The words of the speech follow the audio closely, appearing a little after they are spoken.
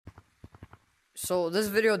So this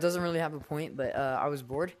video doesn't really have a point, but I was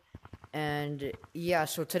bored. And yeah,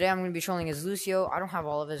 so today I'm going to be showing as Lucio. I don't have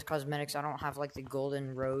all of his cosmetics. I don't have like the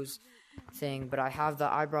golden rose thing, but I have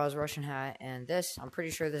the eyebrows, Russian hat, and this. I'm pretty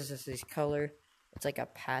sure this is his color. It's like a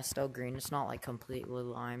pastel green. It's not like completely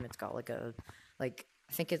lime. It's got like a, like,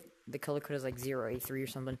 I think the color code is like 083 or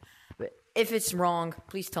something. But if it's wrong,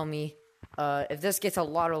 please tell me. If this gets a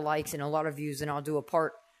lot of likes and a lot of views, then I'll do a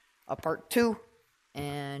part 2.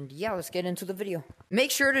 And yeah, let's get into the video.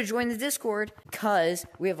 Make sure to join the Discord, because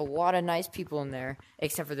we have a lot of nice people in there,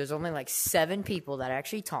 except for there's only like 7 people that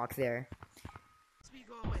actually talk there.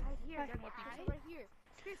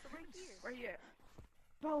 Right here.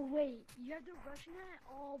 Bro, wait, you have the Russian hat?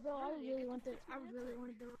 Oh, bro, I really wanted the.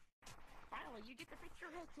 Finally, you get the picture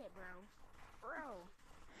headset, bro.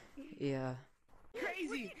 Yeah.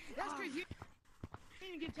 Crazy. That's crazy.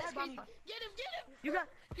 Get him! You got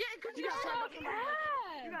tagged by somebody.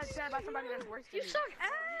 You got tagged by somebody that's worse than you. You suck ass!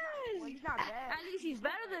 Well, he's not bad. At least he's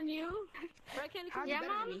better than you. Right, Candy? How's he Yeah,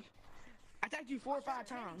 better than Mom? me? I tagged you 4 or 5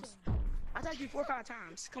 times. I tagged you 4 or 5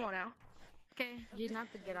 times. Come on now. Okay, you don't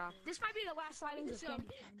have to get off. This might be the last sliding this game.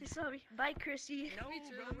 Bye, Chrissy. No,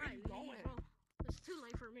 bro, where are you going? It's too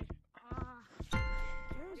late for me.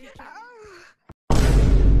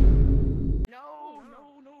 No.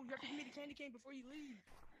 You have to give me the candy cane before you leave.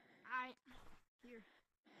 Here.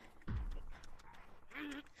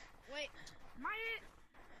 Wait.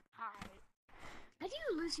 How do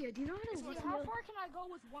you Lucio? Do you know how to Lucio? How far can I go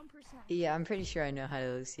with 1%? Yeah, I'm pretty sure I know how to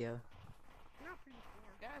Lucio. You're pretty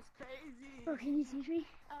far. That's crazy. Bro, can you teach me?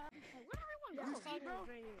 Where everyone go? See, bro?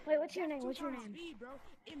 Wait, what's your name? Speed, bro.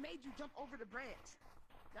 It made you jump over the branch.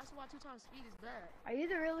 That's why 2 times speed is bad. Are you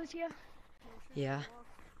the real Lucio? Yeah.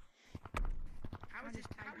 How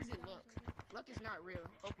does it look? Luck is not real.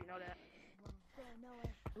 Hope you know that. No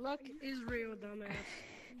way. Luck is real, dumbass.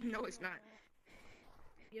 No, it's not.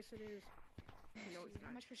 Yes, it is. No, it's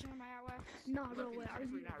How not. much percent am I at left? No, Luck no is way. Are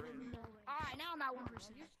you? definitely not real. No way. Alright, now I'm at 1%.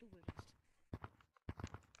 You're stupid.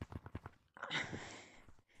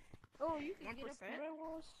 Oh, you can get up 1%? red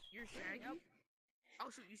walls. You're shaggy?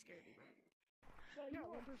 Oh, shoot, you scared me, bro. So you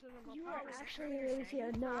got 1% of my You power. are actually the real Lucio.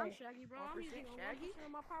 No I'm way. shaggy, bro. I'm 1% using shaggy? 1%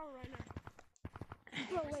 of my power right now.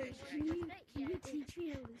 Bro, wait. Can you teach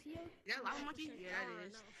me how Lucio? Is that lava monkey? Yeah, it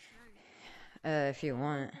is. If you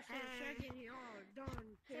want. Shaggy and he all done.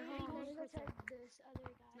 Hey, I'm gonna go tag this other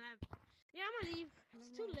guy. Snap. Yeah, I'm gonna leave.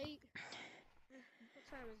 It's too late. What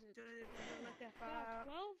time is it? Like that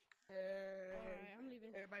 12? Alright, I'm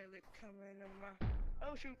leaving. Everybody look coming in my...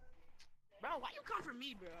 Oh, shoot. Bro, why you come for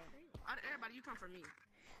me, bro? Out of everybody, you come for me.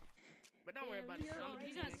 But don't worry about it.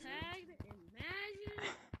 You got tagged.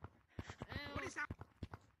 Imagine. What is that?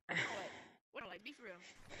 What, like, be for real.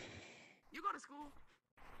 You go to school?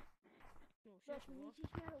 Bro, can you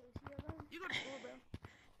teach me how to Lucio then? You go to school, bro?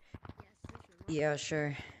 Yeah,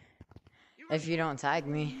 sure. If you don't tag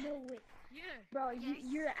me. No way. Yeah. Bro,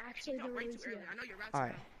 you're actually You the jump real way too Lucio. early. I know you're right.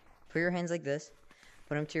 Alright. Put your hands like this.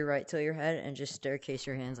 Put them to your right till your head, and just staircase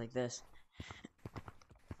your hands like this.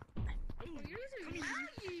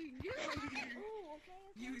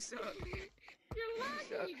 You suck. You're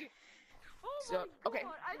lagging. Oh So, my god. okay.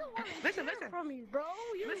 I don't want to Listen. from me, bro.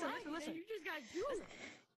 You're Listen. lagging. You just got juiced.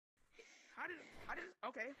 How did,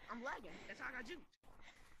 okay, I'm lagging. That's how I got juked.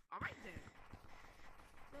 Alright then.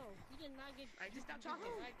 No, you did not get. Like, just stop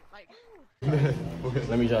talking. Like,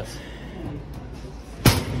 Let me just.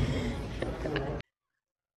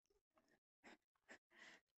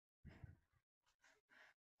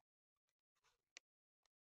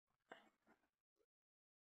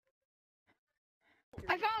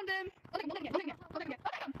 I found him! Look at him.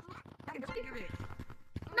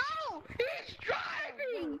 No! He's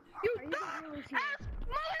driving! You dumb ass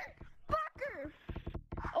motherfucker!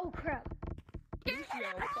 Oh crap. Lucio,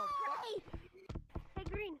 what the fuck? Hey,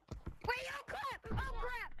 Green. Wait, oh crap! Oh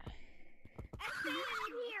crap! I'm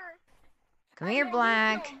standing here! Come here,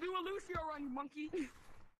 Black. Do a Lucio run, you monkey.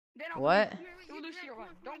 What? Do a Lucio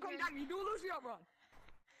run. Don't come down me. Do a Lucio run.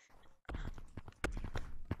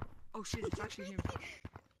 Oh shit, it's actually him.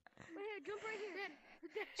 Wait, jump right here.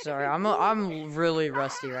 Sorry, I'm really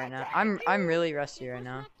rusty right now. I'm really rusty right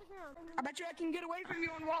now. I bet you I can get away from you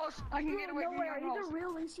on walls. I can get away from you Are on you walls. the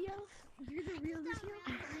real Lucio? You're the real Lucio?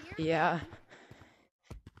 Yeah.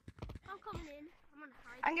 I'm coming in. I'm gonna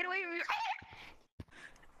hide. I can get away from you.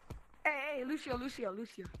 Hey, Lucio.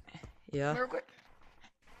 Yeah. Real quick.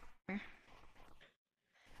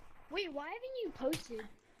 Wait, why haven't you posted?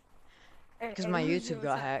 Because my YouTube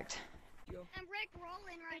got hacked. I'm Rick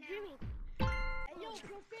rolling right now. Hey, yo,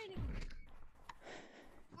 profanity.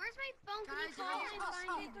 Where's my phone? Can you call and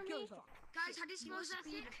find it for me? Guys, how do you spell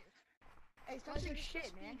speed? Hey, stop saying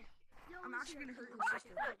shit, man. I'm actually gonna hurt your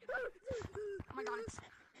sister. Oh my god, it's...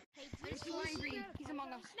 Hey, It's Lion Green. He's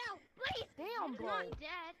among us. No, please. Damn, bro. I'm not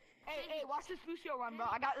dead. Hey, watch this Lucio run, bro.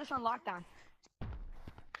 I got this on lockdown.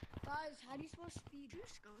 Guys, how do you spell speed?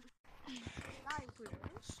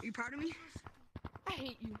 Are you proud of me? I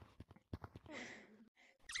hate you.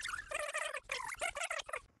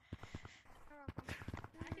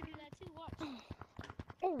 I can do that too. Watch.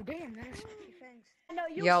 Oh, damn, that is thanks. No,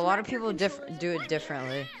 Yeah, a lot of people do it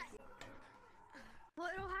differently. Well,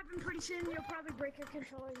 it'll happen pretty soon. You'll probably break your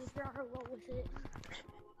controllers if you're not well with it.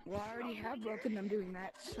 Well, I already have broken them doing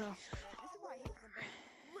that, so...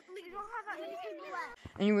 You don't have that many people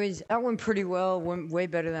left. Anyways, that went pretty well. Went way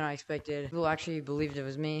better than I expected. People actually believed it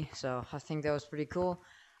was me, so I think that was pretty cool.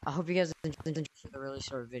 I hope you guys enjoyed the really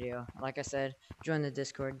short video. Like I said, join the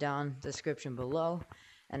Discord down description below.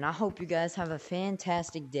 And I hope you guys have a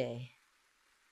fantastic day.